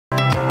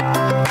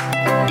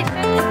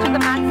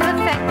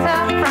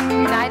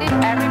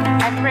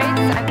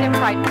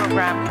Pride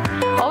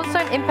program, also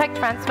an impact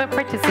transfer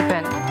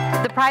participant.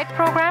 The Pride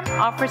program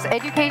offers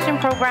education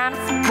programs,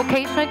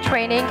 vocational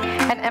training,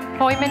 and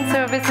employment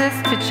services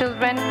to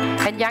children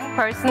and young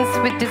persons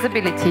with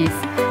disabilities,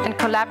 and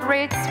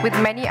collaborates with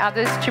many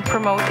others to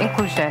promote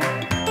inclusion.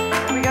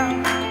 Here we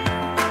go.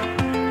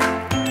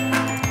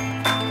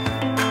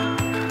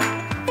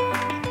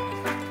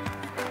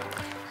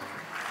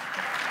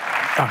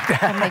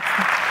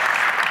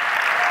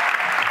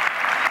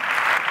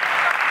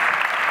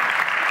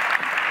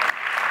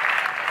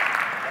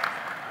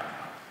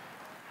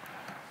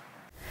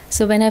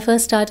 So when I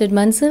first started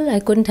Manzil, I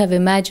couldn't have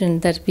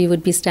imagined that we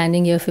would be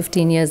standing here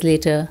 15 years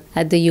later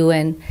at the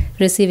UN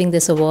receiving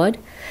this award.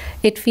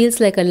 It feels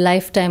like a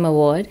lifetime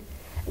award.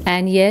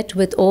 And yet,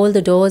 with all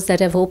the doors that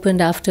have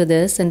opened after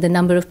this and the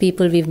number of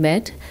people we've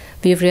met,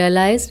 we've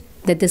realized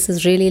that this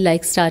is really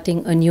like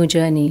starting a new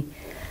journey,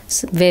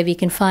 where we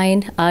can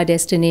find our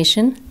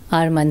destination,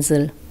 our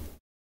Manzil.